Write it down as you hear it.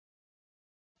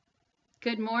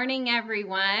Good morning,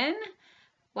 everyone.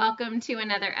 Welcome to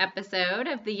another episode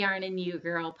of the Yarn and Ewe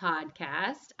Girl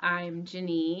Podcast. I'm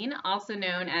Janine, also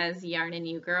known as Yarn and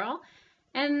Ewe Girl,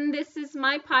 and this is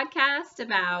my podcast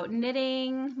about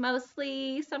knitting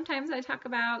mostly. Sometimes I talk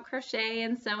about crochet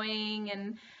and sewing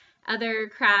and other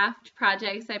craft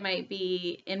projects I might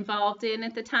be involved in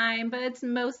at the time, but it's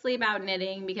mostly about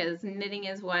knitting because knitting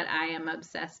is what I am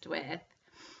obsessed with.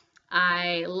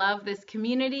 I love this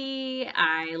community.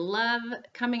 I love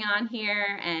coming on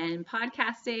here and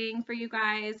podcasting for you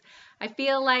guys. I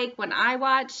feel like when I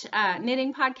watch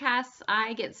knitting podcasts,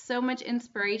 I get so much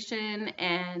inspiration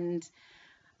and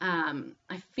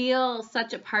I feel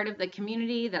such a part of the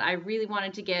community that I really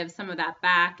wanted to give some of that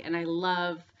back. And I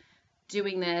love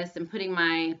doing this and putting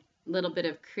my little bit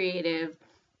of creative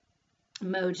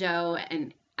mojo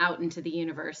and out into the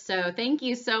universe. So thank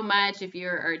you so much if you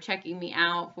are checking me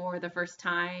out for the first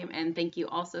time, and thank you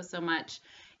also so much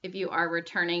if you are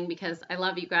returning, because I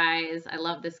love you guys. I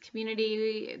love this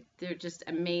community. They're just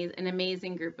an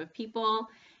amazing group of people,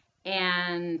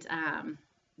 and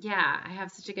yeah, I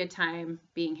have such a good time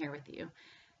being here with you.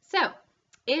 So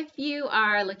if you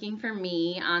are looking for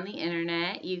me on the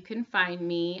internet, you can find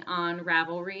me on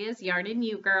Ravelry as Yarn and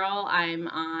Ewe Girl. I'm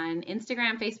on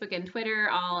Instagram, Facebook, and Twitter,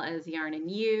 all as Yarn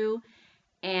and Ewe.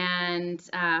 And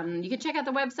you can check out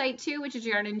the website too, which is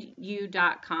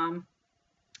yarnandewe.com.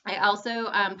 I also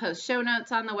post show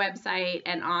notes on the website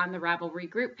and on the Ravelry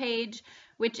group page,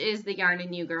 which is the Yarn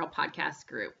and Ewe Girl podcast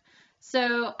group.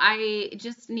 So I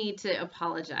just need to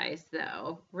apologize,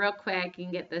 though, real quick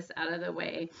and get this out of the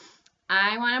way.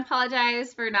 I want to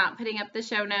apologize for not putting up the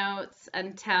show notes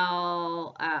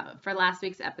until for last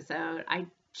week's episode. I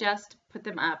just put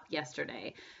them up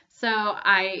yesterday. So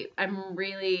I'm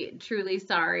really, truly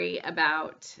sorry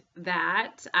about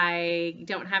that. I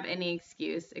don't have any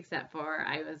excuse except for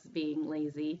I was being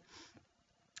lazy.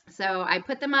 So I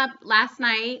put them up last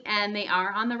night, and they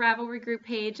are on the Ravelry group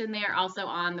page, and they are also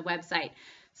on the website.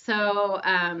 So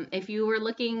if you were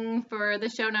looking for the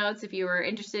show notes, if you were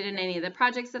interested in any of the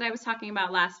projects that I was talking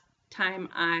about last time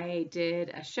I did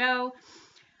a show,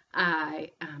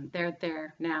 they're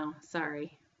there now.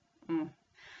 Sorry.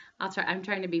 I'm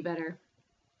trying to be better.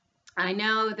 I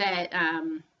know that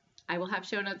I will have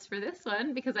show notes for this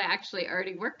one because I actually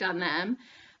already worked on them.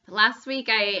 Last week,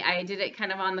 I did it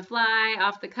kind of on the fly,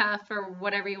 off the cuff, or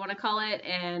whatever you want to call it,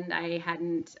 and I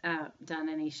hadn't done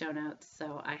any show notes,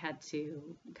 so I had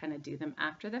to kind of do them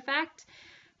after the fact,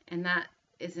 and that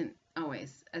isn't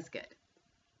always as good.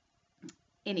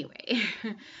 Anyway,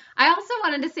 I also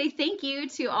wanted to say thank you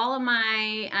to all of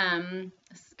my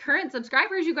current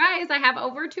subscribers. You guys, I have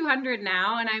over 200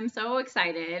 now, and I'm so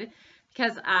excited,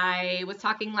 because I was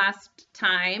talking last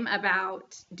time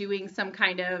about doing some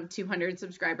kind of 200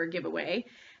 subscriber giveaway,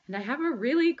 and I have a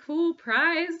really cool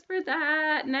prize for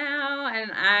that now, and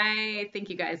I think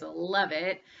you guys will love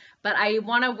it. But I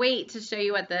want to wait to show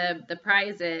you what the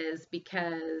prize is,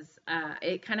 because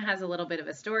it kind of has a little bit of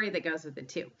a story that goes with it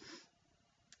too.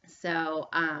 So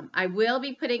I will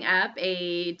be putting up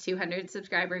a 200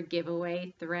 subscriber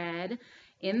giveaway thread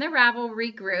in the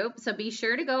Ravelry group. So be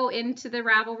sure to go into the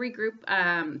Ravelry group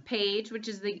page, which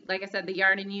is like I said, the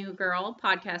Yarn and Ewe Girl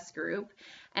podcast group,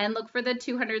 and look for the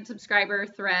 200 subscriber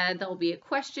thread. There'll be a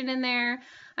question in there.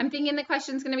 I'm thinking the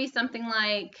question's going to be something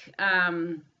like,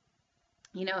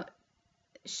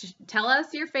 tell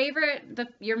us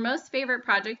your most favorite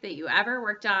project that you ever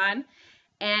worked on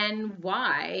and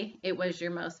why it was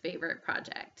your most favorite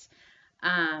project.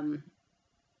 And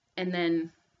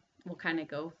then we'll kind of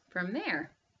go from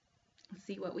there and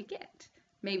see what we get.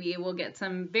 Maybe we'll get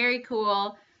some very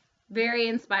cool, very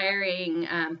inspiring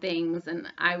things,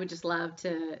 and I would just love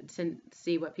to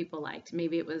see what people liked.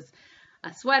 Maybe it was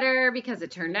a sweater because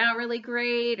it turned out really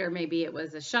great, or maybe it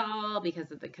was a shawl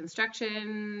because of the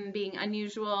construction being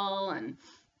unusual, and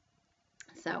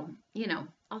so,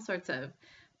 all sorts of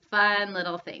fun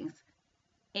little things.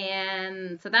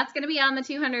 And so that's going to be on the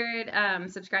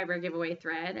 200 subscriber giveaway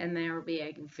thread, and there will be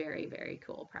a very, very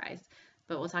cool prize.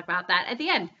 But we'll talk about that at the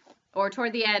end, or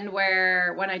toward the end,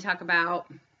 when I talk about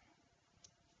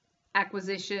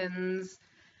acquisitions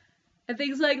and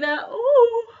things like that.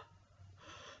 Oh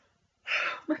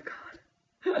my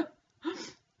God.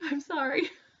 I'm sorry.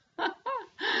 Guys,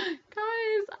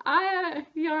 I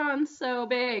yawn so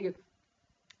big.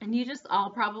 And you just all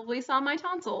probably saw my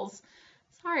tonsils.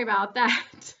 Sorry about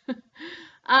that.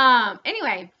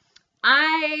 Anyway,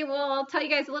 I will tell you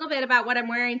guys a little bit about what I'm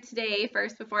wearing today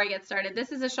first before I get started.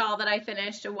 This is a shawl that I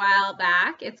finished a while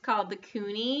back. It's called the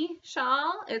Cooney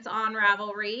shawl. It's on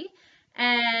Ravelry,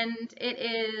 and it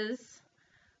is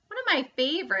one of my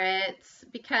favorites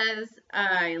because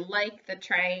I like the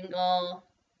triangle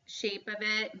shape of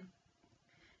it,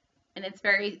 and it's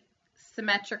very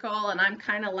symmetrical, and I'm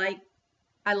kind of like,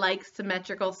 I like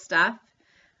symmetrical stuff.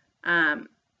 I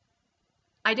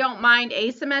don't mind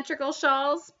asymmetrical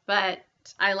shawls, but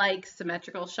I like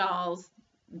symmetrical shawls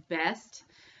best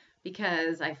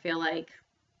because I feel like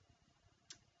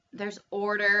there's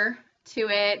order to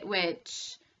it,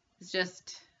 which is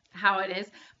just how it is.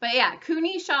 But yeah,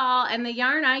 Cooney shawl, and the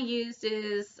yarn I used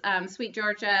is Sweet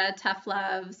Georgia Tough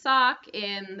Love sock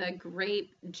in the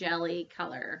grape jelly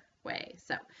color way.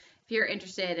 So if you're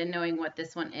interested in knowing what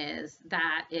this one is,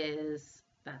 that's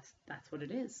what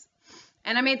it is.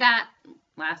 And I made that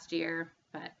last year,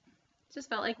 but just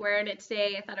felt like wearing it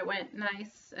today. I thought it went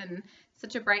nice and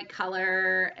such a bright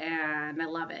color, and I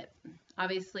love it.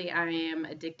 Obviously, I am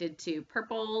addicted to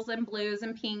purples and blues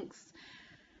and pinks.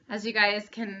 As you guys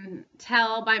can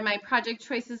tell by my project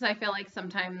choices, I feel like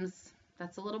sometimes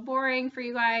that's a little boring for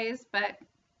you guys, but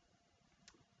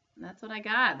that's what I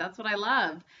got. That's what I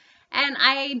love. And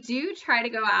I do try to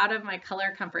go out of my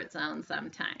color comfort zone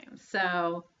sometimes.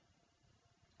 So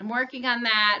I'm working on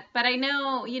that, but I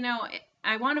know,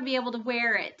 I want to be able to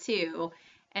wear it too.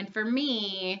 And for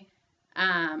me,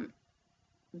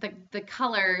 the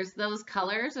colors, those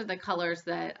colors are the colors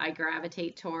that I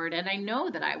gravitate toward, and I know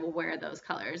that I will wear those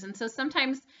colors. And so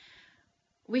sometimes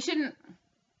we shouldn't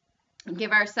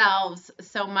give ourselves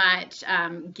so much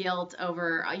guilt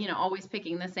over, always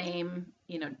picking the same,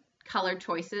 color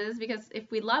choices, because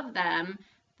if we love them,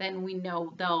 then we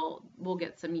know we'll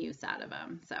get some use out of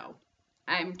them. So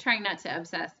I'm trying not to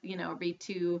obsess, be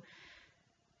too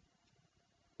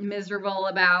miserable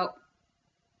about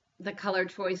the color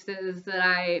choices that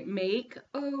I make.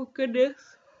 Oh, goodness.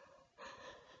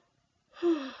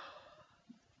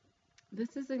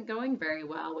 This isn't going very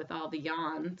well with all the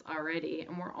yawns already,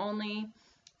 and we're only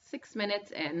 6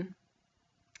 minutes in.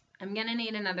 I'm going to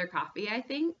need another coffee, I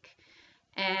think,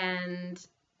 and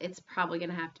it's probably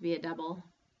going to have to be a double.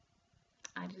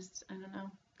 I don't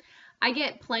know. I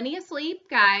get plenty of sleep,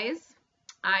 guys.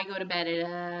 I go to bed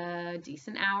at a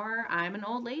decent hour. I'm an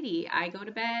old lady. I go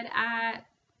to bed at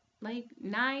like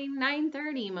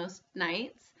 9:30 most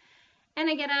nights. And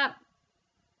I get up,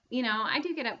 I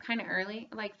do get up kind of early,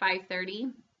 like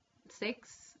 5:30,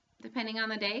 6, depending on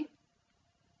the day.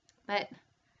 But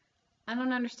I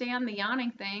don't understand the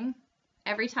yawning thing.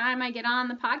 Every time I get on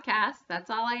the podcast, that's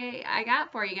all I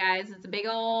got for you guys. It's a big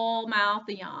old mouth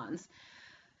of yawns.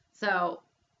 So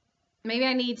maybe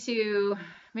I'm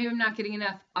not getting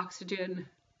enough oxygen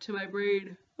to my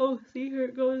brain. Oh, see, here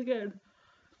it goes again.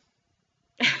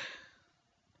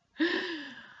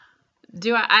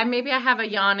 Maybe I have a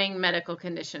yawning medical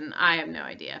condition. I have no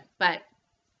idea. But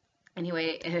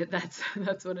anyway, that's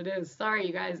what it is. Sorry,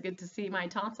 you guys get to see my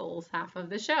tonsils half of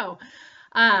the show.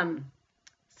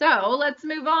 So let's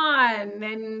move on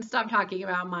and stop talking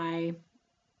about my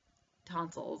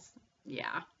tonsils.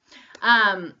 Yeah.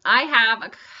 I have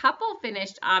a couple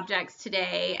finished objects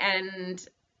today, and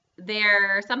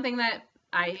they're something that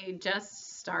I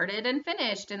just started and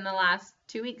finished in the last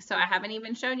 2 weeks, so I haven't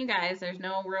even shown you guys. There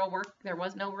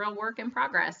was no real work in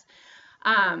progress.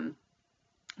 But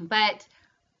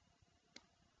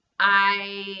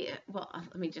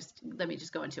let me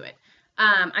just go into it.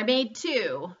 I made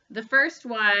 2. The first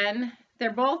one,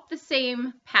 they're both the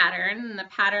same pattern, and the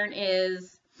pattern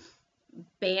is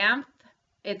Banff.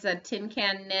 It's a Tin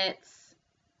Can Knits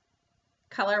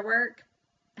colorwork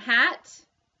hat,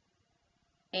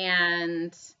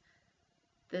 and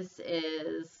this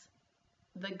is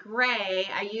the gray.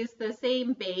 I used the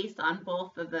same base on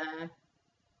both of the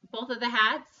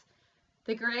hats.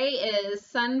 The gray is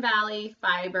Sun Valley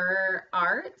Fiber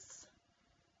Arts,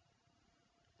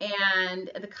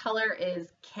 and the color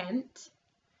is Kent.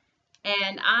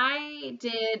 And I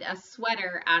did a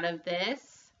sweater out of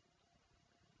this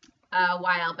a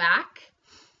while back,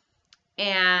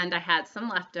 and I had some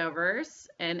leftovers,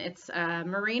 and it's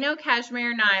merino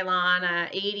cashmere nylon,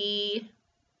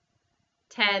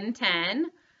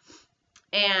 80-10-10,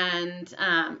 and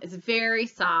it's very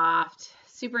soft,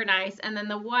 super nice. And then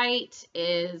the white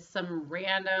is some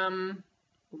random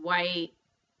white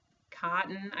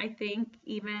cotton, I think,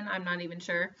 I'm not even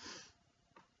sure,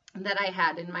 that I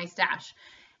had in my stash.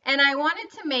 And I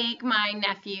wanted to make my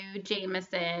nephew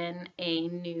Jameson a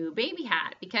new baby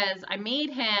hat, because I made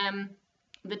him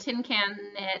the Tin Can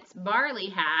Knits barley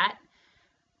hat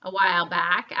a while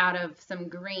back out of some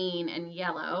green and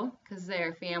yellow, because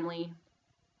they're a family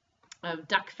of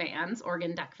duck fans,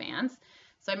 Oregon duck fans.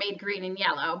 So I made green and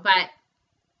yellow, but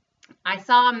I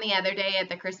saw him the other day at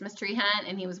the Christmas tree hunt,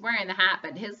 and he was wearing the hat,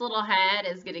 but his little head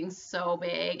is getting so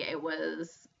big, it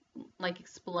was like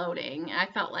exploding. I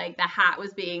felt like the hat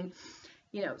was being,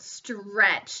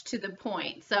 stretched to the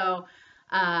point. So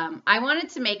I wanted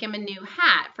to make him a new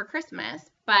hat for Christmas,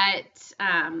 but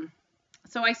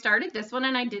so I started this one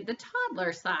and I did the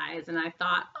toddler size, and I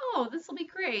thought, oh, this will be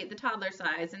great, the toddler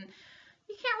size. And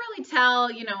you can't really tell,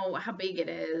 how big it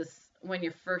is when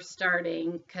you're first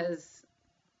starting, because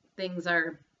things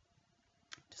are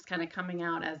just kind of coming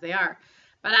out as they are.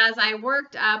 But as I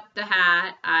worked up the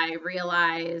hat, I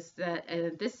realized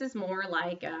that this is more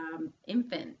like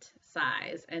infant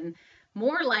size, and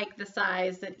more like the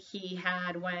size that he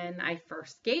had when I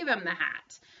first gave him the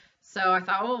hat. So I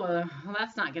thought, oh, well,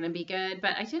 that's not going to be good.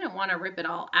 But I didn't want to rip it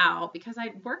all out because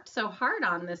I worked so hard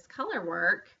on this color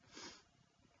work.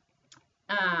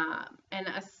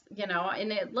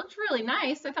 And it looked really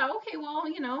nice. I thought, okay, well,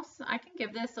 I can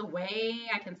give this away.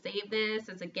 I can save this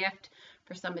as a gift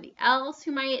for somebody else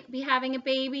who might be having a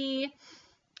baby.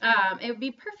 It would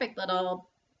be perfect little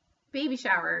baby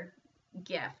shower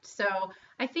gift. So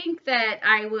I think that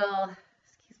I will,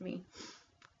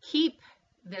 keep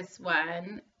this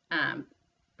one.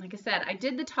 Like I said, I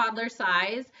did the toddler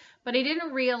size, but I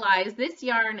didn't realize this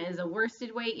yarn is a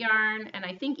worsted weight yarn, and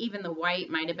I think even the white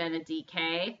might have been a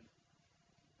DK.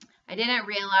 I didn't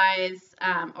realize,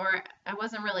 or I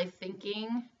wasn't really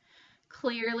thinking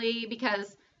clearly,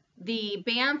 because the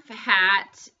Banff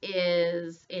hat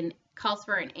calls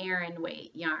for an Aran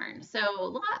weight yarn, so a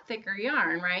lot thicker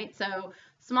yarn, right? So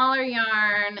smaller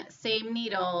yarn, same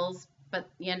needles, but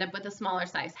you end up with a smaller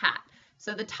size hat.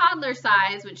 So the toddler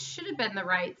size, which should have been the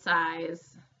right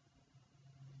size,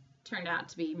 turned out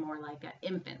to be more like an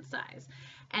infant size.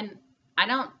 And I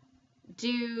don't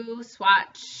do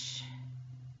swatch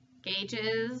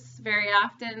gauges very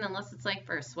often unless it's like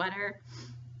for a sweater.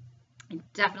 I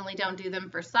definitely don't do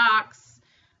them for socks.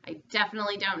 I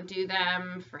definitely don't do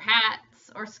them for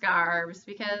hats or scarves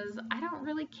because I don't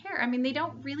really care. I mean, they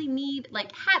don't really need,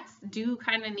 like, hats do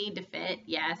kind of need to fit.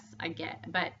 Yes, I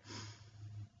get, but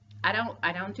I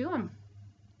don't do them.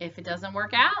 If it doesn't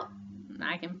work out,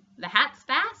 the hat's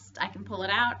fast, I can pull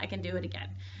it out, I can do it again.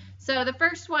 So the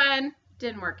first one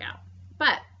didn't work out,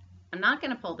 but I'm not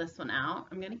going to pull this one out.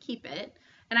 I'm going to keep it.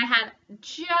 And I had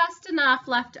just enough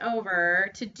left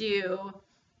over to do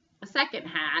a second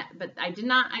hat, but I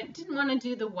didn't want to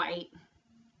do the white.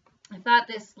 I thought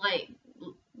this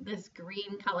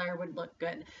green color would look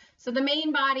good. So the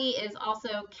main body is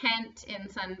also Kent in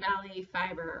Sun Valley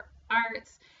Fiber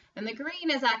Arts. And the green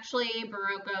is actually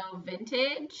Barocco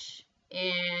Vintage,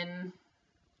 and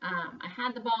I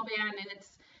had the ball band, and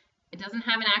it doesn't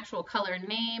have an actual color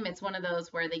name. It's one of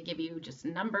those where they give you just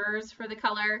numbers for the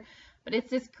color, but it's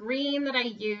this green that I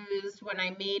used when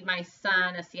I made my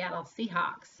son a Seattle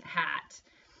Seahawks hat.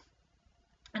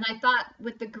 And I thought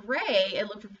with the gray, it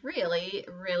looked really,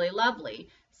 really lovely.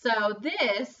 So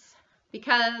this,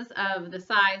 because of the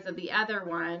size of the other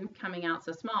one coming out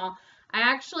so small,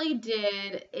 I actually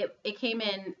did, it came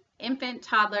in infant,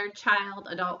 toddler, child,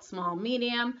 adult, small,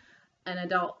 medium, and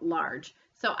adult, large.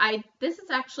 So this is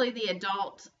actually the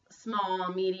adult,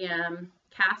 small, medium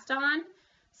cast on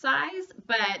size,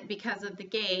 but because of the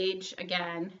gauge,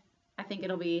 again, I think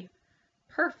it'll be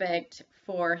perfect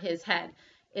for his head.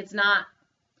 It's not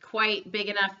quite big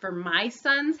enough for my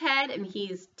son's head, and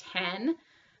he's 10,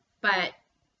 but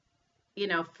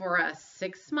for a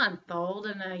 6-month-old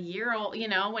and a year-old,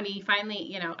 when he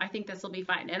finally, I think this will be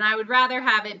fine. And I would rather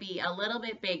have it be a little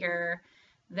bit bigger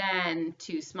than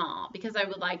too small, because I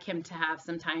would like him to have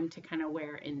some time to kind of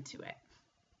wear into it.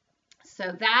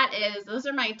 So those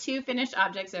are my two finished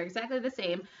objects. They're exactly the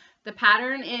same. The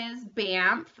pattern is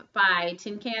Banff by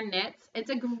Tin Can Knits.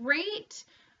 It's a great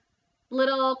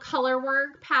little color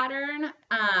work pattern.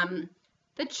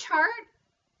 The chart,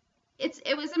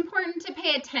 it was important to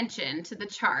pay attention to the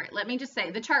chart. Let me just say,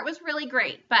 the chart was really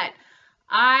great, but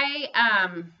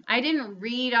I didn't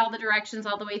read all the directions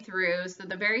all the way through. So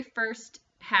the very first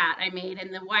hat I made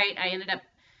in the white, I ended up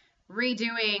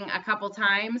redoing a couple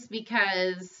times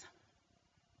because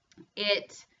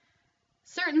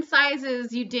certain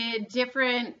sizes you did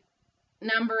different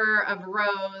number of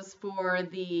rows for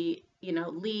the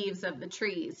leaves of the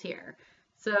trees here.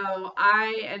 So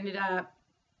I ended up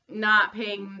not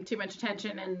paying too much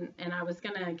attention, and I was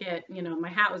gonna get, my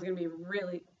hat was gonna be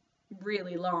really,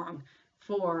 really long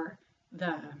for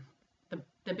the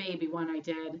baby one I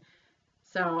did.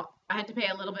 So I had to pay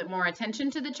a little bit more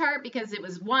attention to the chart because it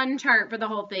was one chart for the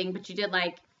whole thing, but you did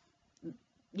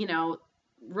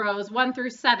rows 1 through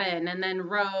 7, and then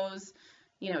rows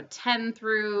 10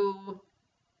 through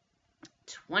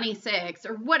 26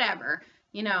 or whatever,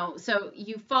 so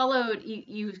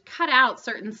you cut out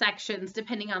certain sections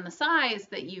depending on the size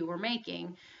that you were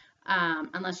making,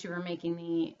 unless you were making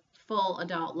the full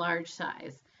adult large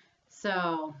size.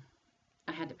 So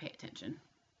I had to pay attention.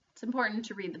 It's important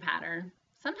to read the pattern.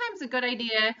 Sometimes a good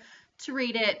idea to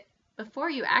read it before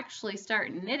you actually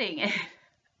start knitting it.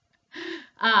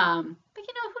 But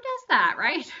who does that,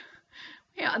 right?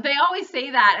 They always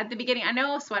say that at the beginning. I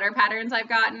know sweater patterns I've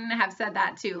gotten have said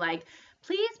that too, like,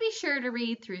 please be sure to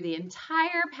read through the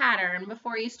entire pattern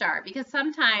before you start, because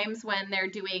sometimes when they're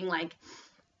doing like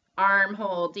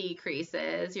armhole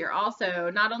decreases, you're also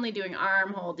not only doing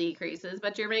armhole decreases,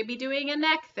 but you're maybe doing a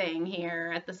neck thing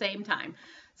here at the same time.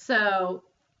 So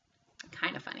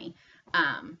kind of funny.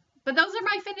 But those are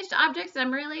my finished objects.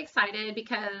 I'm really excited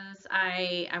because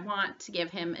I want to give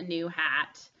him a new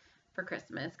hat for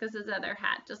Christmas, because his other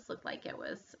hat just looked like it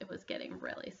was getting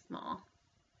really small.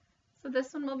 So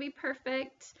this one will be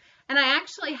perfect. And I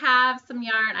actually have some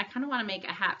yarn. I kind of want to make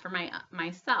a hat for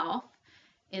myself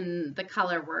in the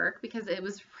color work, because it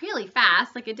was really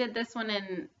fast. Like, I did this one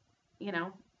in,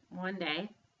 one day,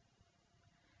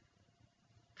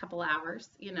 couple hours,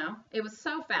 it was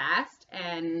so fast.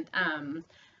 And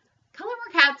color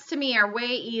work hats to me are way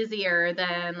easier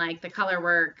than like the color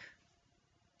work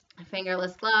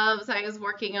fingerless gloves I was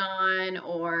working on,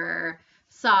 or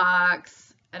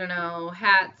socks. I don't know,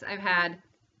 hats I've had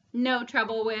no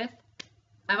trouble with.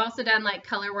 I've also done like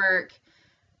color work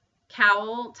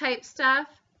cowl type stuff.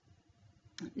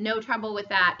 No trouble with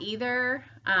that either.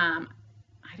 I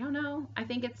don't know. I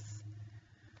think it's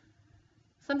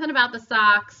something about the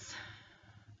socks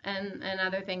and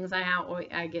other things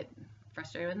I get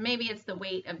frustrated with. Maybe it's the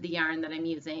weight of the yarn that I'm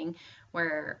using,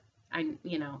 where I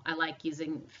like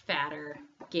using fatter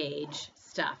gauge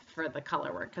stuff for the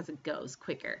color work because it goes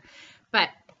quicker. But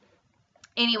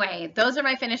anyway, those are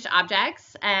my finished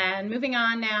objects, and moving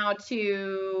on now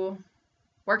to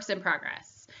works in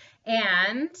progress.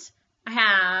 And I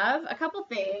have a couple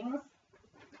things.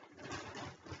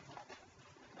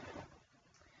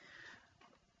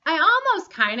 I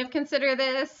almost kind of consider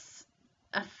this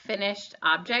a finished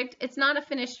object. It's not a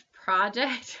finished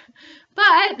project,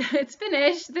 but it's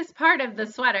finished. This part of the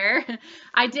sweater.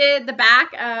 I did the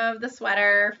back of the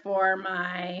sweater for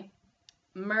my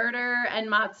murder and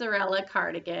mozzarella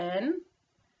cardigan.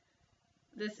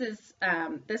 This is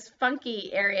this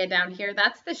funky area down here.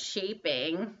 That's the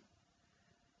shaping.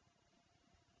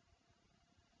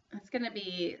 It's going to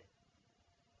be,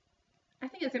 I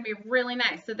think it's going to be really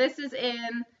nice. So this is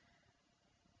in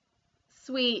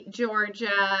Sweet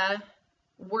Georgia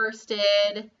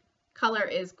worsted. Color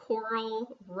is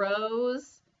coral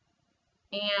rose,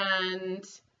 and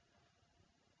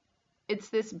it's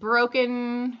this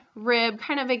broken rib,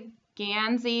 kind of a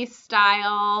Gansey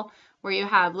style, where you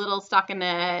have little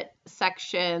stockinette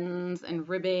sections and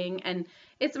ribbing, and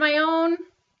it's my own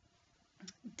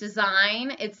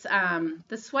design. It's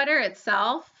the sweater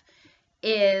itself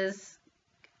is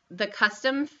the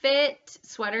Custom Fit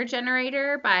Sweater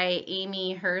Generator by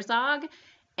Amy Herzog.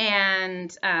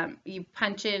 And you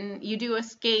punch in, you do a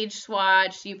gauge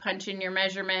swatch, you punch in your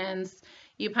measurements,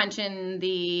 you punch in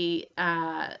the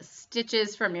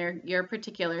stitches from your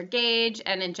particular gauge,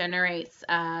 and it generates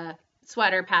a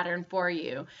sweater pattern for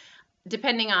you,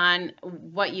 depending on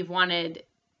what you've wanted,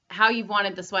 how you've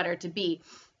wanted the sweater to be.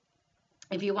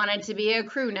 If you want it to be a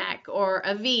crew neck or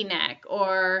a V-neck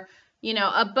or,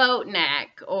 a boat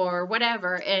neck or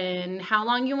whatever, and how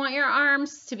long you want your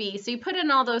arms to be. So you put in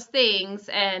all those things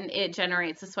and it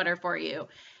generates a sweater for you.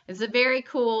 It's a very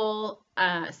cool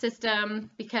system,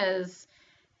 because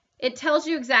it tells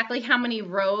you exactly how many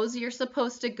rows you're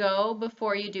supposed to go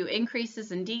before you do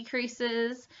increases and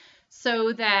decreases,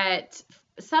 so that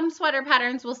some sweater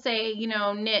patterns will say,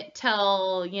 knit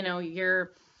till,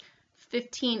 you're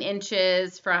 15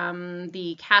 inches from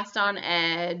the cast on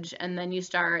edge, and then you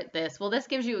start this. Well, this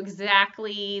gives you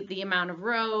exactly the amount of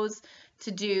rows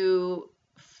to do,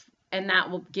 and that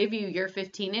will give you your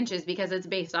 15 inches because it's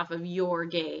based off of your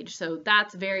gauge. So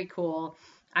that's very cool.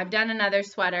 I've done another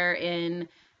sweater in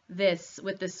this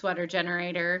with this sweater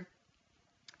generator,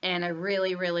 and I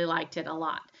really, really liked it a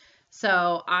lot.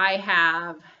 So I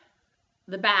have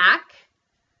the back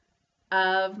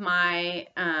of my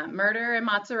murder and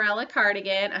mozzarella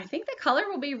cardigan. I think the color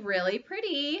will be really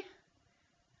pretty.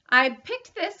 I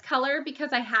picked this color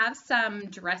because I have some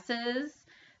dresses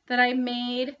that I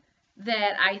made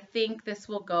that I think this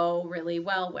will go really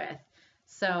well with.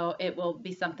 So it will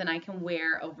be something I can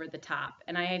wear over the top.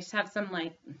 And I just have some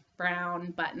like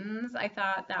brown buttons. I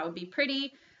thought that would be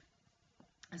pretty.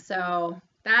 So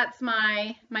that's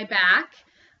my back.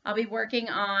 I'll be working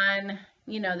on,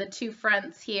 the two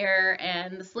fronts here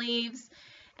and the sleeves.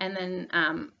 And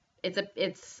then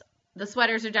the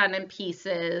sweaters are done in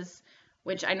pieces,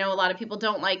 which I know a lot of people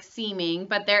don't like seaming,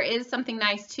 but there is something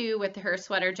nice too with her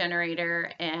sweater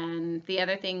generator. And the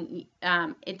other thing,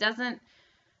 it doesn't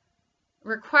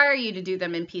require you to do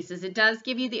them in pieces. It does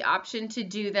give you the option to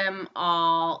do them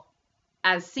all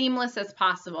as seamless as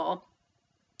possible.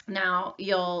 Now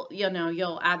you'll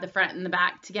add the front and the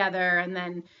back together, and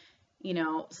then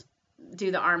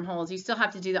do the armholes. You still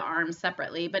have to do the arms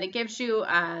separately, but it gives you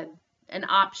an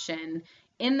option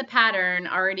in the pattern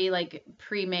already like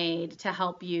pre-made to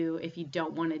help you if you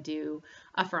don't want to do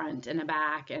a front and a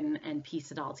back and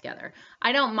piece it all together.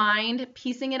 I don't mind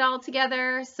piecing it all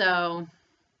together,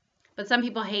 but some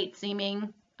people hate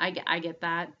seaming. I get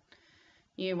that.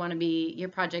 You want your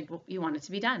project, you want it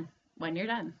to be done when you're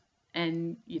done,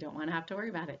 and you don't want to have to worry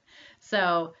about it.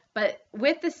 So, but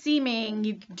with the seaming,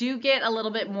 you do get a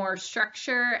little bit more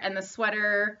structure, and the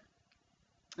sweater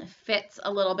fits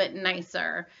a little bit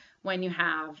nicer when you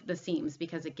have the seams,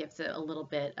 because it gives it a little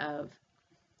bit of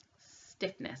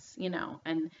stiffness,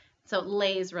 and so it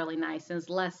lays really nice and is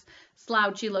less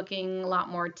slouchy looking, a lot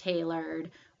more tailored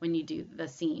when you do the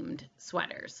seamed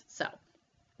sweaters. So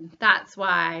that's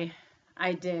why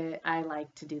I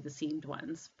like to do the seamed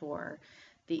ones for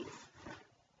these.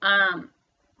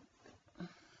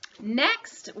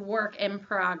 Next work in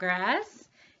progress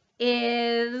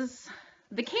is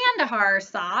the Kandahar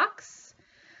socks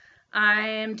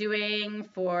I'm doing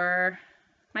for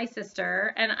my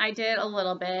sister, and I did a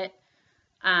little bit.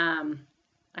 I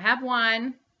have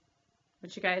one,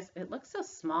 which you guys, it looks so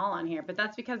small on here, but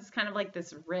that's because it's kind of like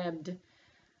this ribbed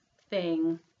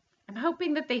thing. I'm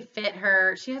hoping that they fit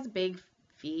her. She has big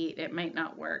feet. It might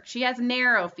not work. She has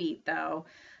narrow feet though.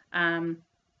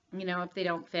 If they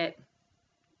don't fit,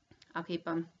 I'll keep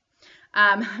them.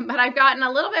 But I've gotten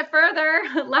a little bit further.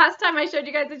 Last time I showed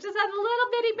you guys, it just had a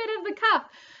little bitty bit of the cuff.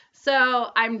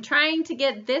 So I'm trying to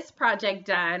get this project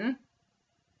done.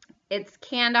 It's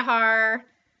Kandahar.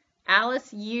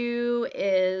 Alice Yu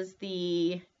is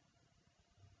the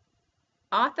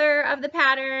author of the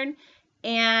pattern,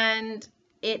 and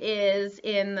it is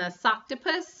in the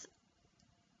Socktopus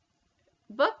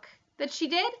book that she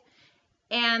did.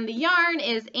 And the yarn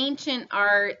is Ancient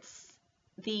Arts.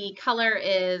 The color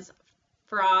is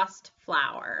Frost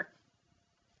Flower.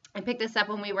 I picked this up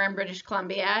when we were in British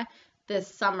Columbia this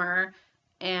summer,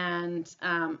 and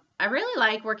I really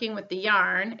like working with the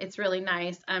yarn. It's really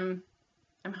nice. I'm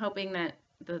hoping that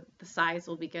the size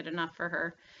will be good enough for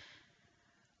her.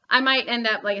 I might end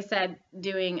up, like I said,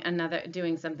 doing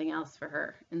something else for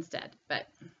her instead, but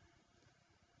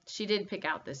she did pick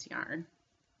out this yarn.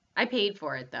 I paid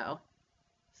for it though,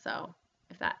 so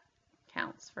if that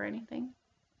counts for anything,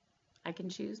 I can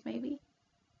choose maybe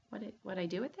what I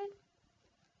do with it.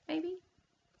 Maybe.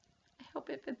 I hope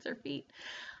it fits her feet.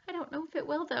 I don't know if it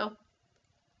will though.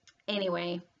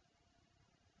 Anyway,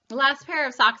 the last pair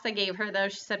of socks I gave her though,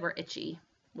 she said were itchy,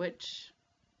 which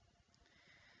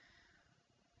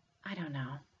I don't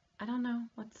know. I don't know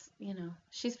what's,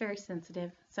 she's very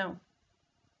sensitive, so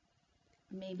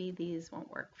maybe these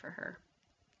won't work for her.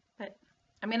 But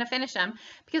I'm going to finish them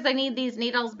because I need these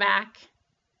needles back.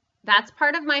 That's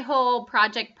part of my whole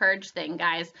project purge thing,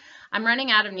 guys. I'm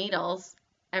running out of needles.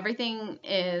 Everything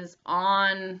is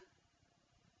on,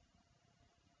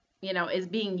 is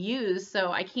being used,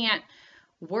 so I can't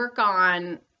work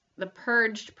on the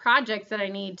purged projects that I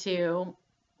need to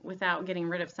without getting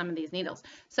rid of some of these needles.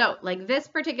 So like this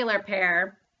particular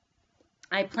pair,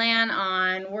 I plan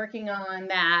on working on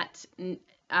that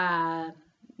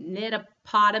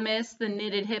knitopotamus, the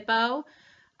knitted hippo,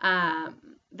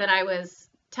 that I was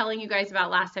telling you guys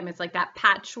about last time. It's like that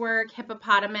patchwork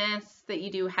hippopotamus that you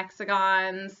do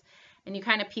hexagons and you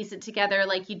kind of piece it together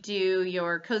like you do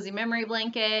your cozy memory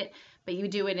blanket, but you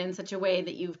do it in such a way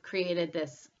that you've created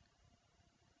this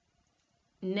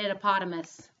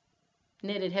knitopotamus,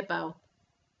 knitted hippo.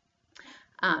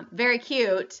 Very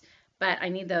cute, but I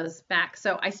need those back.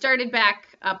 So I started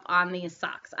back up on these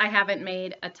socks. I haven't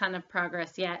made a ton of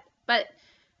progress yet, but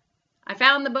I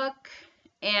found the book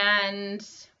and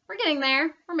we're getting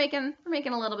there. We're making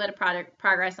a little bit of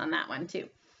progress on that one too.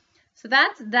 So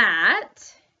that's that.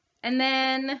 And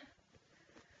then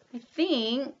I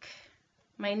think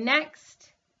my next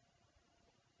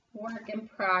work in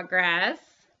progress,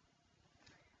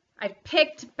 I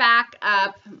picked back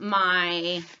up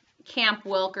my Camp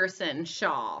Wilkerson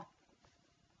shawl.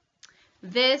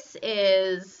 This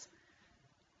is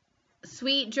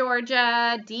Sweet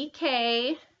Georgia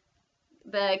DK,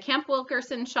 the Camp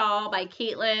Wilkerson shawl by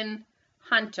Caitlin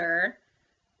Hunter.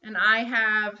 And I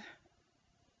have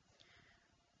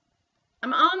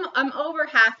I'm over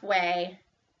halfway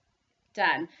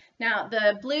done. Now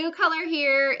the blue color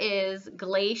here is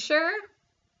Glacier.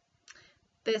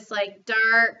 This like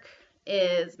dark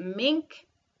is Mink,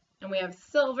 and we have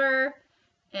Silver,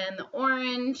 and the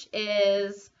orange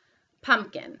is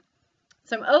Pumpkin.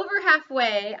 So I'm over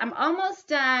halfway. I'm almost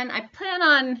done. I plan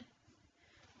on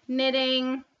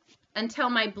knitting until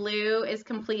my blue is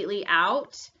completely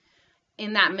out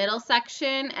in that middle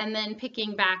section, and then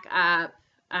picking back up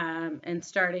and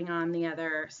starting on the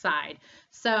other side.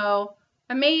 So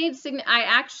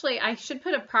I should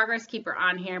put a progress keeper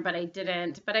on here, but I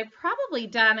didn't. But I've probably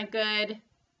done a good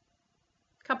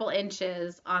couple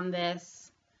inches on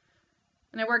this.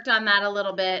 And I worked on that a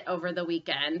little bit over the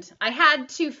weekend. I had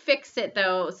to fix it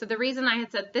though. So the reason I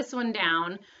had set this one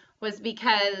down was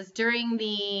because during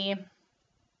the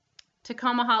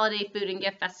Tacoma Holiday Food and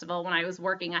Gift Festival, when I was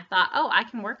working, I thought, oh, I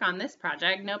can work on this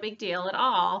project. No big deal at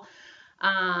all.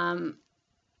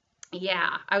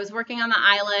 Yeah, I was working on the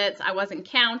eyelets. I wasn't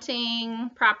counting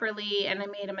properly, and I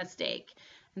made a mistake.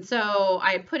 And so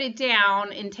I put it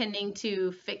down intending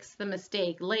to fix the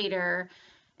mistake later,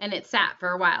 and it sat for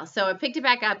a while. So I picked it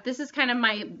back up. This has kind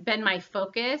of been my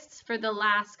focus for the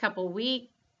last couple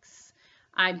weeks.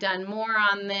 I've done more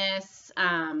on this.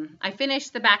 I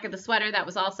finished the back of the sweater. That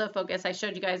was also focus. I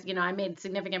showed you guys, I made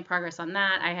significant progress on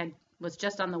that. Was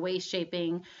just on the waist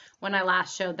shaping when I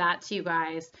last showed that to you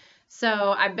guys. So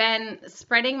I've been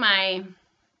spreading my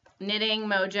knitting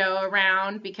mojo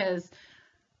around because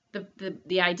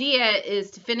the idea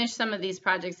is to finish some of these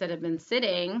projects that have been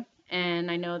sitting.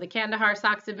 And I know the Kandahar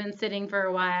socks have been sitting for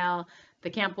a while. The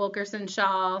Camp Wilkerson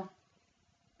shawl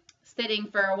sitting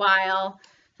for a while.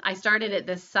 I started it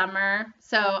this summer,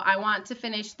 so I want to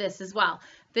finish this as well.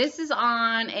 This is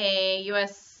on a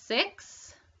US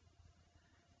 6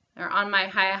 or on my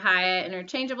Hiya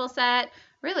interchangeable set.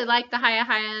 Really like the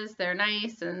Hiya. They're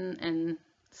nice and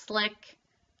slick.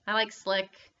 I like slick.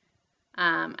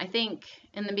 I think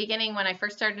in the beginning when I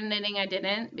first started knitting, I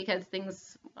didn't because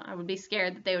I would be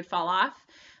scared that they would fall off.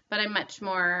 But I'm much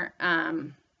more,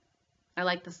 I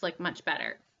like the slick much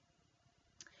better.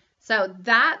 So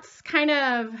that's kind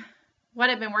of what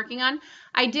I've been working on.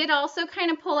 I did also kind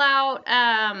of pull out,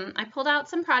 I pulled out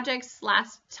some projects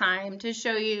last time to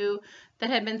show you that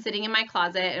had been sitting in my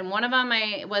closet, and one of them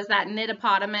was that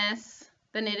Knitopotamus,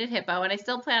 the knitted hippo, and I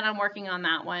still plan on working on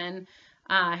that one.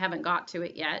 I haven't got to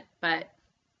it yet, but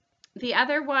the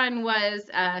other one was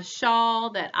a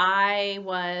shawl that I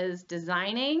was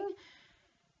designing,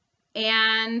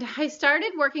 and I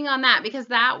started working on that because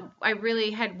that I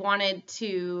really had wanted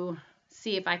to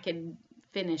see if I could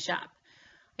finish up.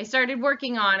 I started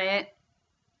working on it,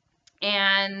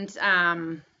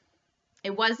 and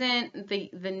it wasn't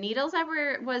the needles I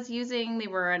was using. They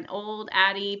were an old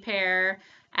Addie pair,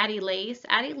 Addie lace.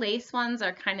 Addie lace ones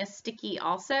are kind of sticky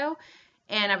also,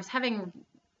 and I was having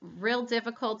real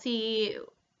difficulty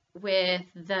with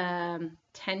the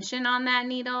tension on that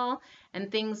needle,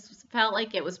 and things felt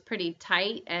like it was pretty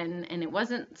tight, and it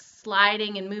wasn't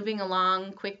sliding and moving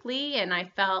along quickly, and I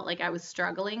felt like I was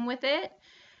struggling with it.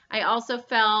 I also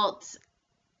felt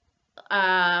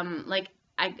like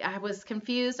I was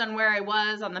confused on where I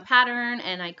was on the pattern,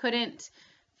 and I couldn't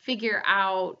figure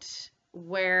out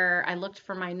where I looked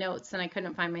for my notes, and I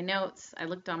couldn't find my notes. I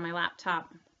looked on my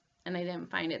laptop and I didn't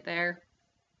find it there.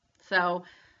 So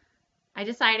I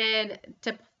decided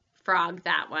to frog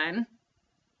that one.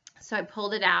 So I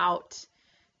pulled it out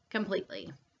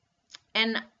completely.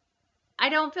 And I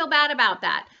don't feel bad about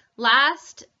that.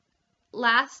 Last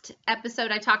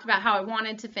episode I talked about how I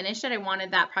wanted to finish it. I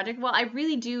wanted that project. Well, I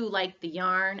really do like the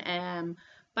yarn,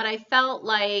 but I felt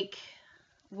like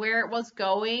where it was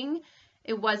going,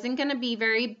 it wasn't going to be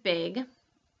very big.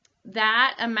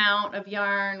 That amount of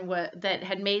yarn that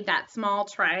had made that small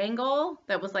triangle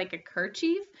that was like a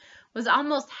kerchief was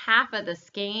almost half of the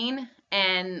skein,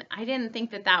 and I didn't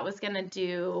think that was going to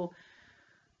do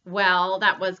well.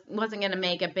 That wasn't going to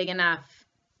make a big enough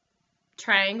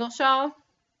triangle shawl.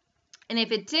 And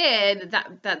if it did,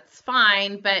 that's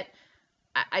fine, but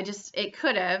it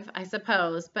could have, I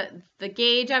suppose. But the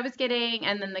gauge I was getting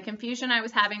and then the confusion I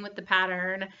was having with the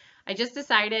pattern, I just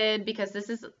decided, because this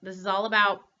is all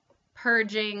about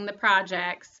purging the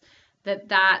projects,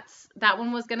 that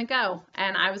one was going to go,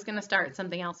 and I was going to start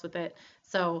something else with it.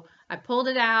 So I pulled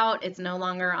it out. It's no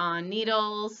longer on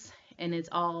needles, and it's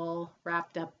all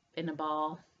wrapped up in a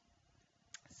ball.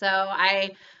 So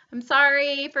I'm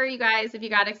sorry for you guys if you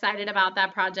got excited about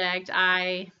that project.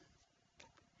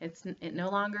 It no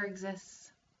longer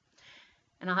exists,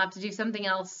 and I'll have to do something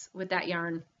else with that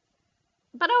yarn.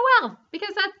 But oh well,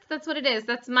 because that's what it is.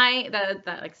 That's like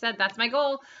I said, that's my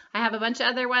goal. I have a bunch of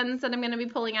other ones that I'm going to be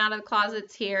pulling out of the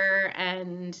closets here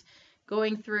and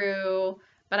going through,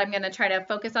 but I'm going to try to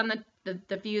focus on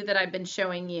the few that I've been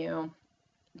showing you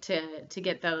to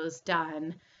get those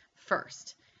done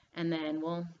first. And then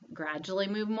we'll gradually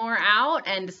move more out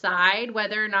and decide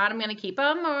whether or not I'm going to keep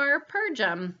them or purge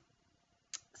them.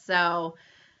 So,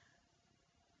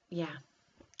 yeah.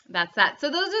 That's that. So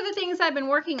those are the things I've been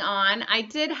working on. I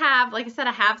did have, like I said,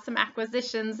 I have some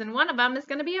acquisitions, and one of them is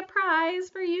going to be a prize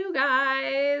for you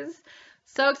guys.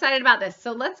 So excited about this.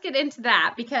 So let's get into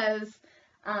that because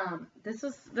this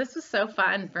was so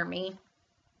fun for me.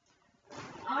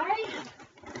 I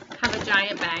have a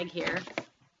giant bag here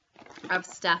of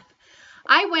stuff.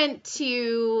 I went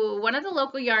to one of the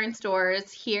local yarn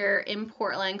stores here in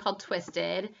Portland called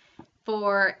Twisted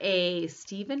for a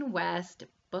Stephen West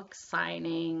book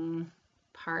signing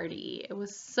party. It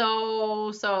was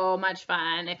so much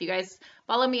fun. If you guys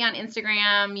follow me on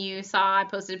Instagram, you saw I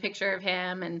posted a picture of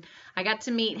him, and I got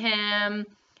to meet him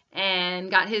and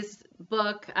got his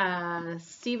book,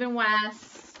 Stephen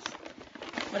West,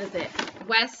 what is it?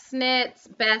 West Knits,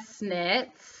 Best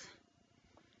Knits.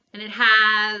 And it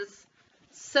has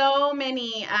so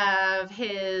many of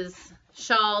his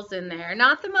shawls in there.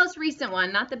 Not the most recent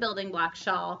one, not the building block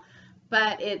shawl,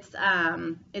 but it's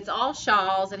all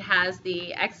shawls. It has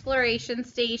the exploration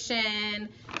station.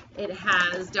 It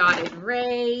has dotted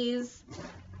rays.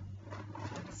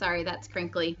 Sorry, that's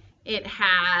crinkly. It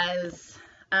has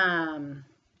what's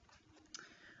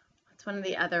one of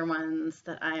the other ones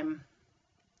that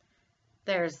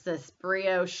there's this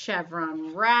brioche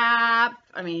chevron wrap.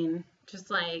 I mean, just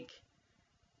like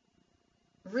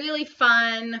really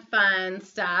fun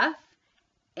stuff.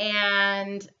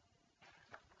 And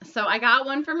so I got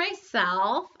one for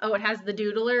myself. Oh, it has the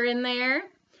doodler in there.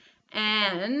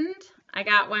 And I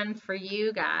got one for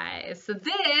you guys. So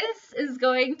this is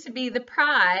going to be the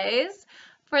prize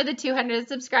for the 200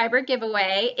 subscriber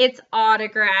giveaway. It's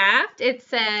autographed. It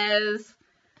says,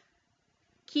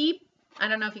 I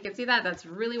don't know if you can see that. That's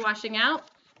really washing out.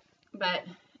 But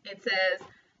it says,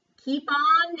 keep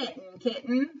on knitting,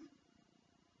 kitten.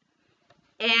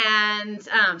 And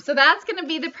so that's going to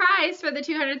be the prize for the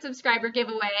 200 subscriber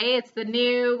giveaway. It's the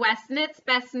new West Knits,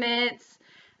 Best Knits,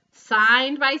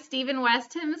 signed by Stephen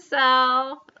West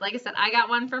himself. Like I said, I got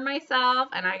one for myself,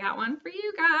 and I got one for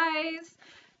you guys.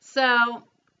 So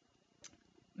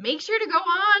make sure to go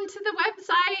on to the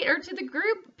website or to the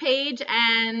group page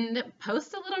and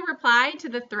post a little reply to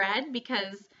the thread,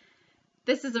 because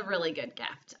this is a really good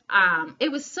gift.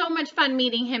 It was so much fun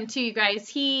meeting him too, you guys.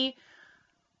 He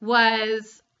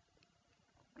was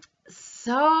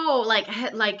so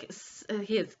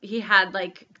he had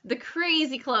like the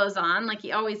crazy clothes on, like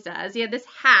he always does. He had this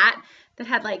hat that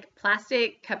had like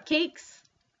plastic cupcakes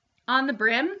on the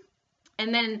brim,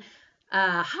 and then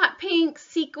hot pink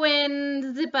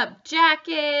sequin zip up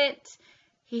jacket.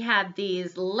 He had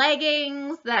these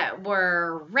leggings that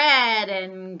were red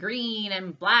and green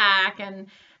and black, and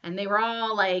they were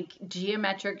all like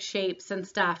geometric shapes and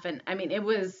stuff. And I mean, it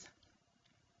was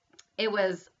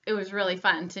really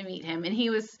fun to meet him, and he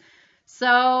was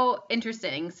so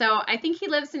interesting. So I think he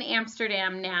lives in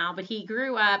Amsterdam now, but he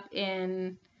grew up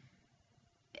in,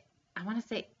 I want to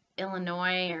say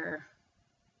Illinois or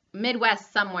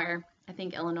Midwest somewhere. I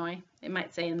think Illinois, it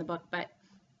might say in the book,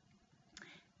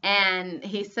 and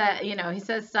he said, he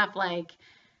says stuff like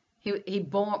he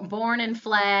born and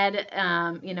fled,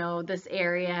 this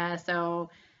area. So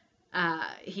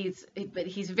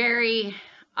he's very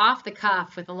off the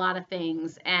cuff with a lot of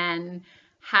things, and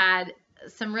had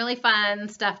some really fun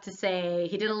stuff to say.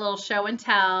 He did a little show and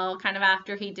tell kind of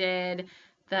after he did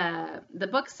the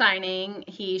book signing.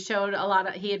 He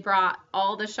had brought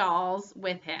all the shawls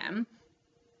with him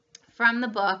from the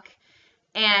book,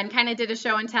 and kind of did a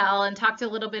show and tell and talked a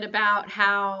little bit about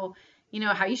how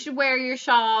you should wear your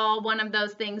shawl. One of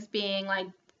those things being like,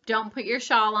 don't put your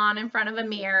shawl on in front of a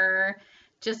mirror.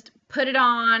 Just put it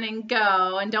on and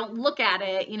go, and don't look at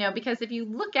it, because if you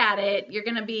look at it, you're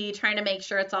going to be trying to make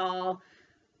sure it's all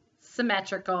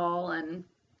symmetrical, and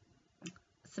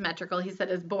symmetrical, he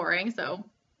said, is boring. So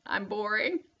I'm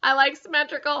boring. I like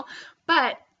symmetrical,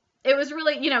 but it was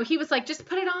really, he was like, just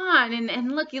put it on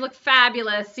and look, you look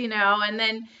fabulous, and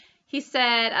then he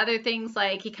said other things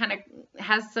like he kind of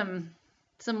has some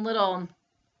little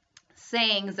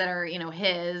sayings that are,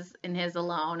 his and his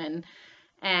alone.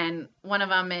 And one of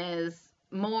them is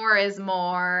more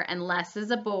and less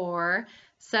is a bore.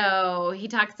 So he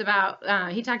talked about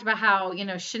how,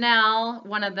 Chanel,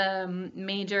 one of the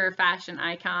major fashion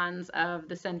icons of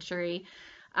the century,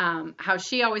 how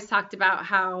she always talked about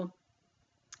how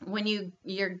when you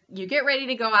get ready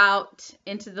to go out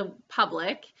into the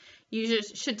public, you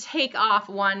just should take off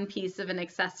one piece of an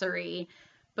accessory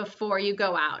before you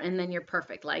go out, and then you're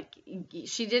perfect. Like,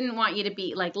 she didn't want you to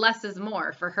be like, less is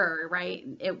more for her, right?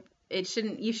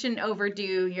 You shouldn't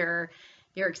overdo your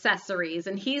accessories.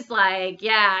 And he's like,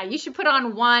 yeah, you should put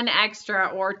on one extra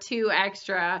or two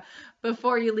extra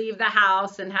before you leave the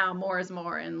house, and how more is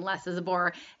more and less is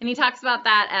more. And he talks about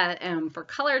that for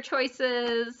color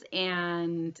choices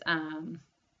and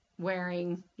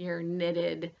wearing your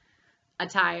knitted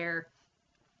attire.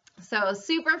 So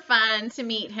super fun to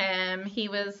meet him. He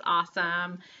was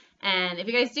awesome. And if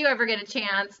you guys do ever get a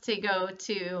chance to go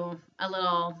to a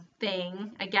little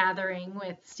thing, a gathering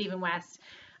with Stephen West,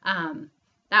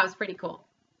 that was pretty cool.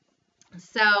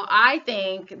 So I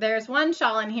think there's one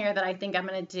shawl in here that I think I'm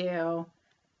going to do.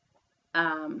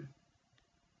 And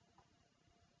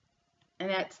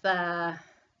it's the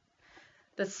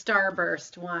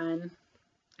Starburst one.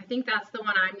 I think that's the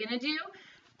one I'm going to do.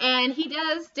 And he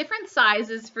does different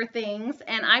sizes for things.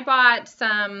 And I bought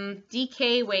some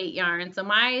DK weight yarn. So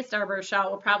my Starburst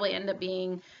shawl will probably end up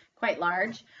being quite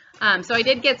large. So I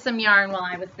did get some yarn while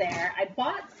I was there. I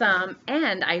bought some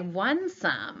and I won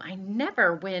some. I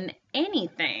never win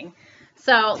anything.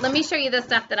 So let me show you the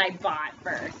stuff that I bought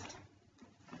first.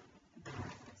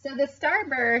 So the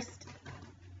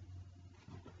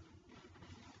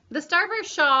Starburst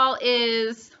shawl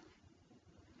is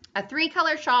a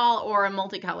 3-color shawl or a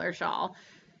multicolor shawl.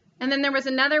 And then there was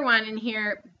another one in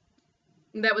here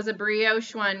that was a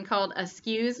brioche one called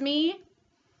Excuse Me.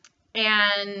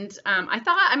 And I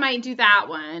thought I might do that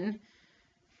one,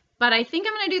 but I think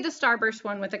I'm going to do the Starburst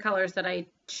one with the colors that I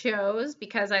chose,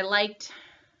 because I liked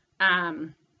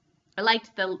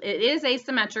it is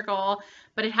asymmetrical,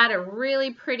 but it had a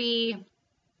really pretty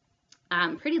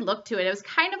look to it. It was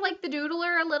kind of like the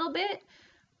Doodler a little bit,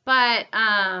 but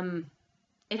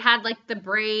it had like the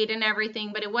braid and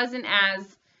everything, but it wasn't as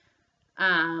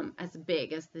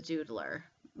big as the Doodler.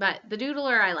 But the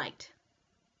Doodler I liked.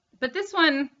 But this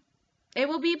one, it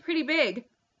will be pretty big.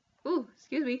 Ooh,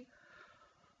 excuse me.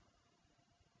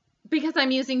 Because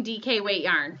I'm using DK weight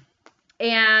yarn.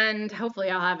 And hopefully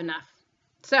I'll have enough.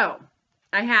 So,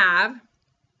 I have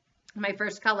my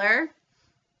first color.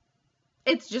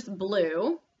 It's just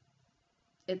blue.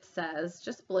 It says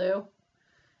just blue.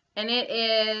 And it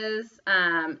is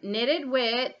Knitted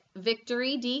Wit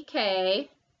Victory DK.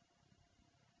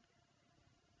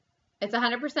 It's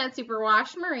 100%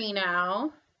 superwash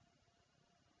merino.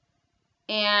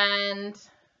 And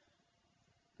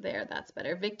there, that's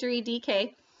better. Victory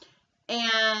DK.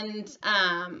 And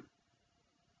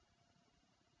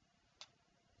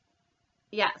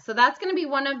yeah, so that's going to be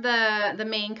one of the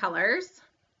main colors.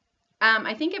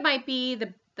 I think it might be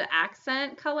the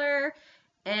accent color,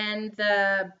 and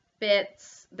the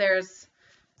bits, there's,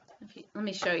 let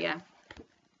me show you.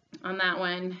 On that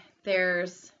one,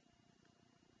 there's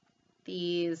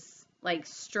these like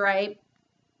stripe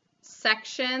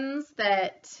sections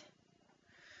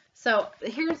so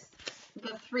here's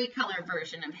the 3-color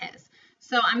version of his.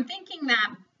 So I'm thinking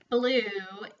that blue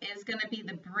is going to be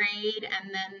the braid,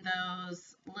 and then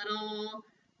those little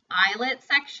eyelet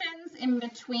sections in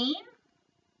between.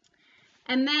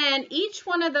 And then each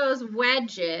one of those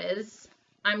wedges,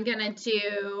 I'm going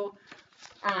to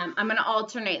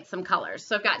alternate some colors.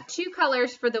 So I've got 2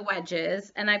 colors for the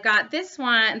wedges, and I've got this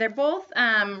one. They're both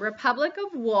Republic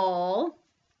of Wool,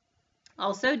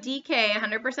 also DK,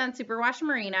 100% superwash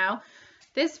merino.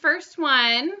 This first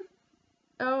one,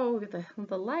 oh,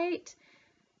 the light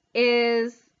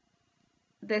is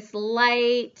this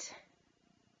light,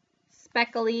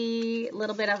 speckly,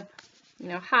 little bit of,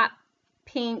 hot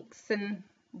pinks and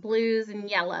blues and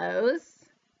yellows.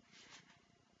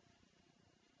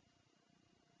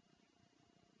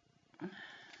 I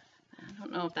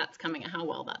don't know if that's how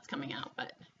well that's coming out,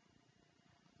 but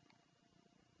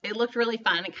it looked really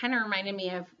fun. It kind of reminded me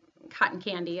of cotton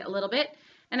candy a little bit.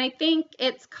 And I think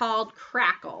it's called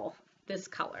Crackle, this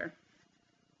color.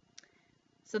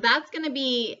 So that's going to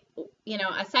be,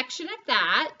 a section of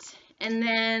that. And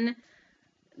then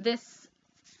this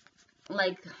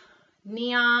like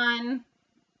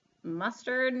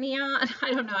mustard neon,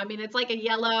 I don't know. I mean, it's like a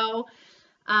yellow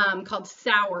called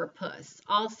Sourpuss,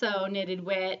 also Knitted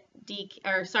Wit,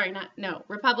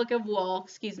 Republic of Wool,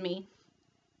 excuse me,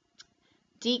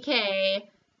 DK,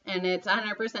 and it's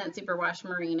 100% superwash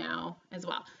merino as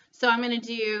well. So I'm going to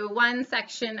do one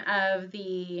section of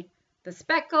the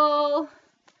speckle,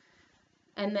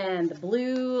 and then the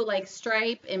blue like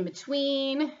stripe in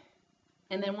between,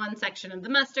 and then one section of the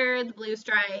mustard, the blue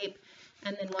stripe,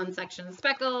 and then one section of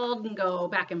speckled, and go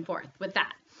back and forth with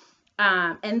that.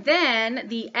 And then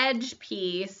the edge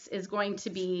piece is going to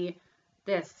be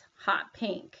this hot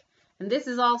pink. And this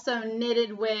is also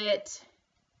knitted with,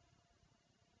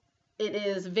 it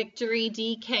is Victory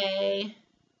DK,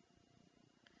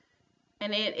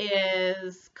 and it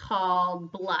is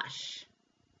called Blush.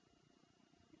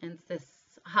 And it's this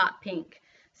hot pink.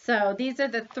 So these are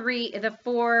the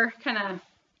four kind of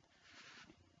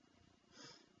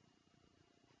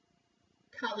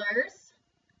colors.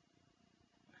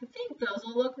 I think those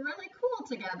will look really cool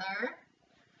together.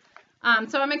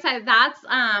 So I'm excited. That's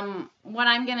what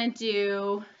I'm gonna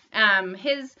do.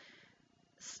 His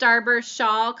Starburst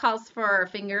shawl calls for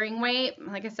fingering weight.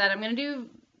 Like I said, I'm gonna do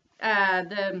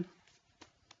the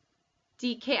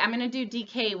DK. I'm gonna do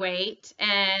DK weight,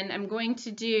 and I'm going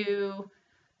to do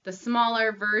the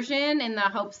smaller version in the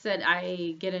hopes that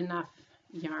I get enough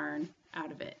yarn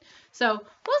out of it. So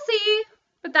we'll see.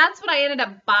 But that's what I ended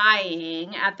up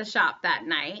buying at the shop that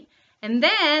night. And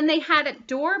then they had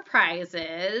door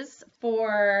prizes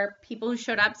for people who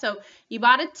showed up. So you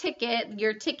bought a ticket.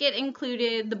 Your ticket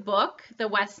included the book, the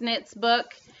West Knits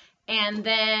book. And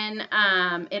then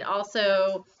it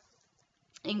also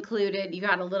included, you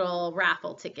got a little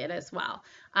raffle ticket as well.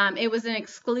 It was an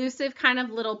exclusive kind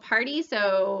of little party.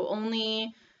 So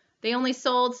they only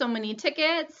sold so many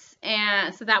tickets,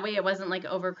 and so that way it wasn't like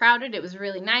overcrowded. It was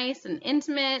really nice and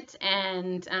intimate,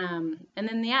 and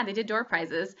then yeah, they did door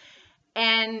prizes.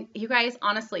 And you guys,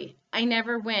 honestly, I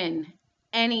never win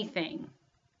anything.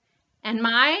 And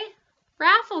my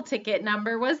raffle ticket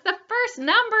number was the first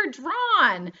number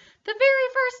drawn, the very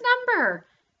first number.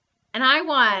 And I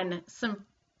won some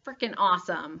freaking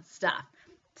awesome stuff.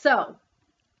 So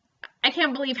I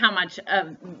can't believe how much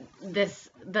of this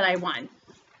that I won.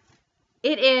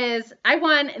 I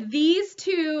won these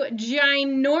two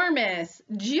ginormous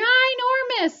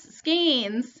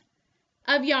skeins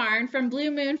of yarn from Blue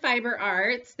Moon Fiber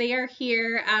Arts. They are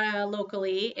here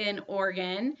locally in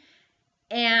Oregon.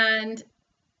 And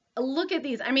look at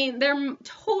these. I mean, they're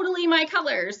totally my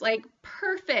colors, like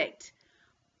perfect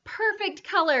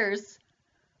colors.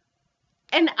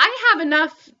 And I have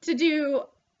enough to do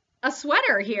a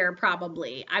sweater here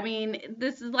probably. I mean,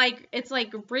 this is like, it's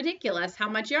like ridiculous how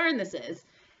much yarn this is.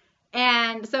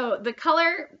 And so the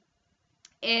color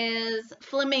is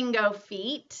Flamingo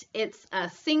Feet. It's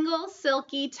a single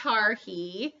silky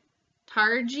targhee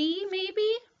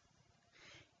maybe.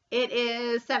 It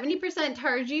is 70%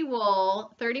 targhee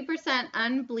wool, 30%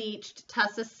 unbleached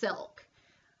Tussa silk.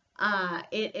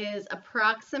 It is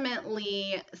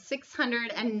approximately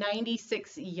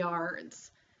 696 yards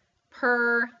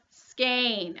per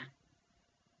skein.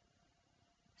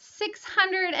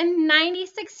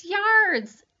 696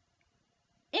 yards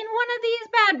in one of these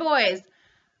bad boys.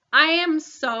 I am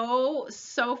so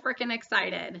freaking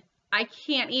excited. I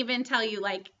can't even tell you,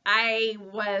 like, I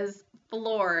was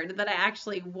floored that I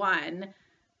actually won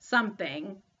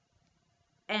something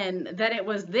and that it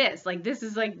was this. Like, this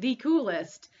is like the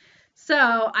coolest.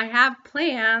 So I have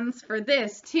plans for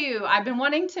this too. I've been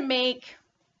wanting to make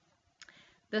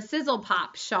the Sizzle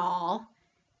Pop shawl,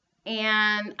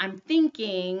 and I'm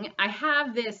thinking I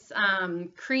have this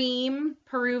cream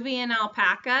Peruvian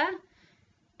alpaca,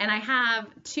 and I have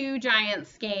 2 giant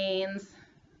skeins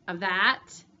of that,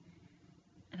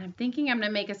 and I'm thinking I'm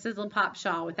gonna make a Sizzle Pop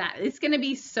shawl with that. It's gonna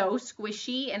be so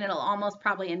squishy, and it'll almost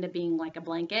probably end up being like a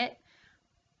blanket.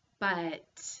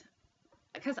 But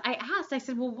because I asked, I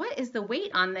said, well, what is the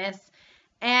weight on this?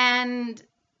 And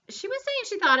she was saying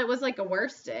she thought it was like a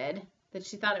worsted, that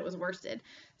she thought it was worsted.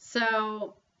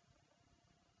 So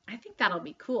I think that'll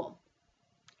be cool.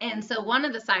 And so one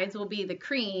of the sides will be the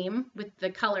cream with the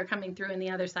color coming through, and the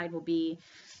other side will be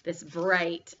this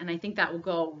bright. And I think that will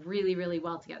go really, really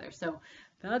well together. So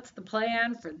that's the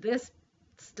plan for this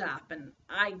stuff. And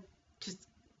I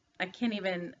can't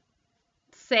even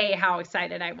say how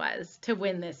excited I was to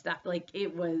win this stuff. Like,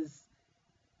 it was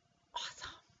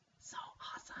awesome. So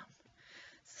awesome.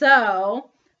 So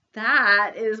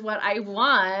that is what I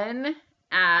won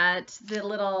at the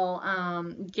little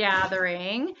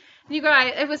gathering. You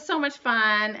guys, it was so much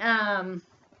fun.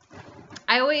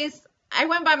 I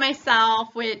went by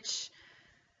myself, which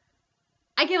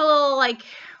I get a little like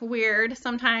weird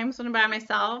sometimes when I'm by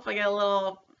myself. I get a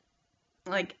little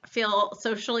like feel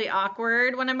socially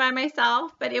awkward when I'm by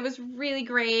myself, but it was really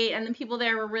great, and the people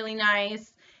there were really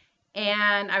nice,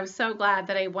 and I was so glad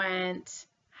that I went.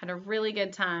 Had a really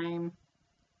good time.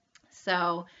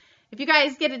 So if you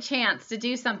guys get a chance to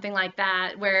do something like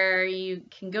that where you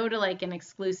can go to like an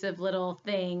exclusive little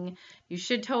thing, you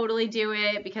should totally do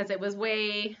it, because it was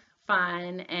way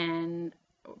fun and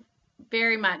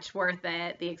very much worth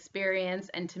it, the experience.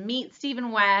 And to meet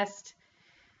Stephen West,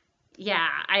 yeah,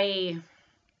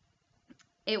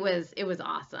 it was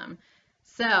awesome.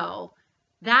 So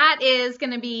that is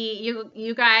going to be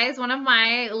you guys, one of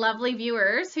my lovely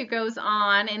viewers who goes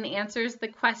on and answers the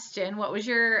question, what's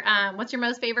your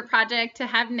most favorite project to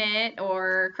have knit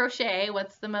or crochet?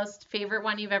 What's the most favorite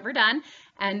one you've ever done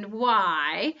and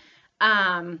why?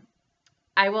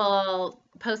 I will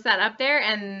post that up there,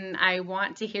 and I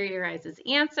want to hear your guys'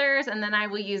 answers, and then I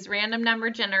will use random number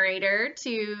generator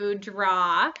to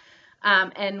draw.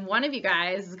 And one of you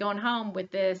guys is going home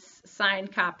with this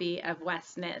signed copy of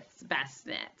West Knit's Best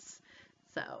Knits.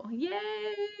 So, yay!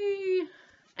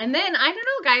 And then, I don't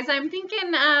know, guys, I'm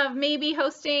thinking of maybe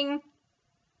hosting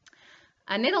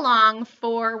a knit along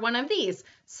for one of these.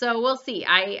 So we'll see.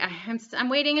 I'm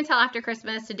waiting until after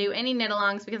Christmas to do any knit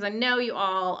alongs because I know you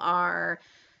all are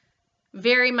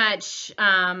very much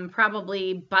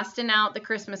probably busting out the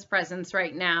Christmas presents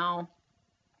right now.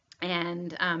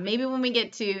 And maybe when we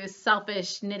get to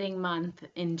Selfish Knitting Month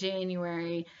in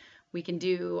January, we can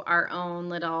do our own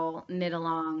little knit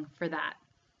along for that.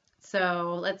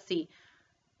 So let's see.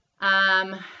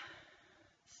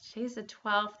 Today's the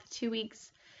 12th, 2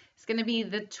 weeks. It's going to be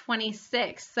the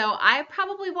 26th. So I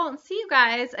probably won't see you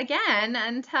guys again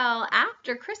until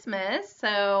after Christmas.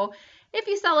 So if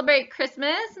you celebrate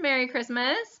Christmas, Merry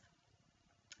Christmas.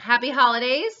 Happy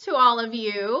holidays to all of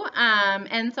you.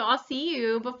 And so I'll see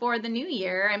you before the new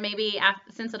year. And maybe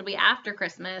since it'll be after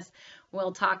Christmas,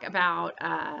 we'll talk about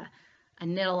a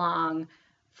knit along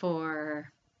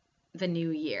for the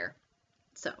new year.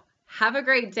 So have a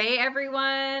great day,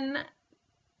 everyone.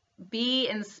 Be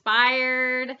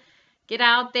inspired. Get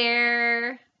out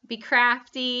there. Be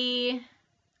crafty.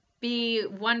 Be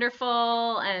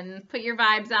wonderful and put your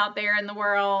vibes out there in the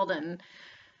world, and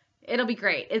it'll be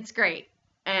great. It's great.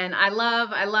 And I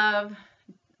love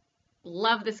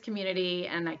this community,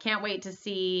 and I can't wait to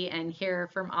see and hear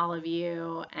from all of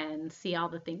you and see all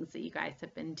the things that you guys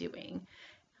have been doing.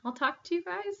 I'll talk to you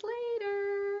guys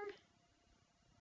later.